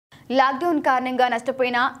Lockdown కారణంగా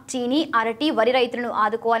నష్టపోయిన చీని, అరటి, వరి రైతులను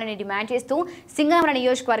ఆదుకోవాలని డిమాండ్ చేస్తూ సింగనమల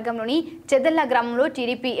నియోజకవర్గంలోని చెదల్ల గ్రామంలో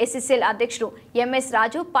టీడీపీ ఎస్ఎస్ఎల్ అధ్యక్షుడు ఎంఎస్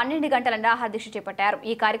రాజు 12 గంటల నిరాహార దీక్ష చేపట్టారు.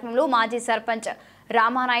 ఈ కార్యక్రమంలో మాజీ సర్పంచ్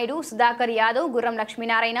రామానాయుడు, సుధాకర్ యాదవ్, గుర్రం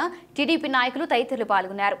లక్ష్మీనారాయణ, టీడీపీ నాయకులు తదితరులు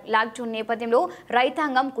పాల్గొన్నారు. లాక్డౌన్ నేపథ్యంలో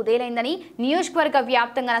రైతాంగం కుదేలైందని, నియోజకవర్గ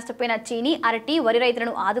వ్యాప్తంగా నష్టపోయిన చీని, అరటి, వరి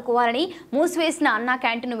రైతులను ఆదుకోవాలని, మూసివేసిన అన్నా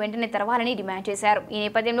క్యాంటీన్ను వెంటనే తెరవాలని డిమాండ్ చేశారు. ఈ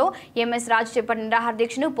నేపథ్యంలో ఎంఎస్ రాజు చేపట్టిన నిరాహార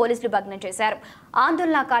దీక్షను పోలీసులు భగ్నం చేశారు.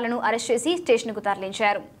 ఆందోళనకారులను అరెస్ట్ చేసి స్టేషన్కు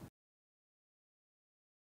తరలించారు.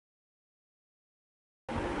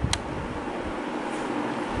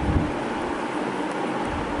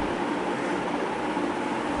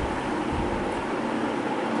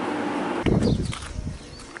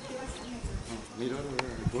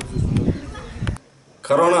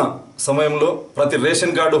 కరోనా సమయంలో ప్రతి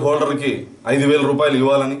రేషన్ కార్డు హోల్డర్కి 5,000 రూపాయలు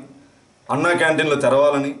ఇవ్వాలని, అన్నా క్యాంటీన్లు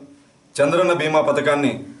తెరవాలని, చంద్రన్న బీమా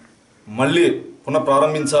పథకాన్ని మళ్ళీ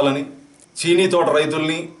పునఃప్రారంభించాలని, చీనీ తోట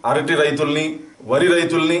రైతుల్ని, అరటి రైతుల్ని, వరి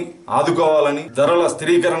రైతుల్ని ఆదుకోవాలని, ధరల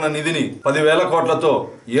స్థిరీకరణ నిధిని 10,000 కోట్లతో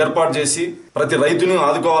ఏర్పాటు చేసి ప్రతి రైతుని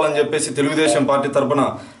ఆదుకోవాలని చెప్పేసి తెలుగుదేశం పార్టీ తరఫున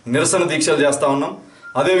నిరసన దీక్షలు చేస్తూ ఉన్నాం.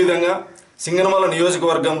 అదేవిధంగా సింగనమల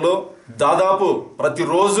నియోజకవర్గంలో దాదాపు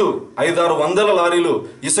ప్రతిరోజు 500-600 లారీలు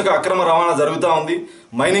ఇసుక అక్రమ రవాణా జరుగుతూ ఉంది.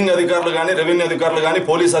 మైనింగ్ అధికారులు కానీ, రెవెన్యూ అధికారులు కానీ,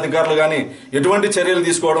 పోలీస్ అధికారులు కానీ ఎటువంటి చర్యలు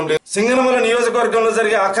తీసుకోవడం లేదు. సింగనమల నియోజకవర్గంలో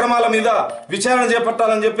జరిగే అక్రమాల మీద విచారణ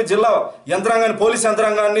చేపట్టాలని చెప్పి జిల్లా యంత్రాంగాన్ని, పోలీస్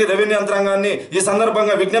యంత్రాంగాన్ని, రెవెన్యూ యంత్రాంగాన్ని ఈ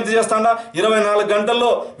సందర్భంగా విజ్ఞప్తి చేస్తాడా. 24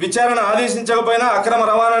 గంటల్లో విచారణ ఆదేశించకపోయినా, అక్రమ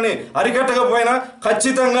రవాణాని అరికట్టకపోయినా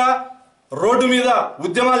ఖచ్చితంగా రోడ్డు మీద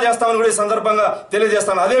ఉద్యమాలు చేస్తామని కూడా ఈ సందర్భంగా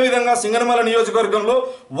తెలియజేస్తాను. అదేవిధంగా సింగనమల నియోజకవర్గంలో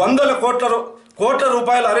 100 కోట్ల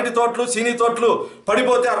రూపాయల అరటి తోటలు, చీనీ తోటలు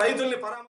పడిపోతే ఆ రైతుల్ని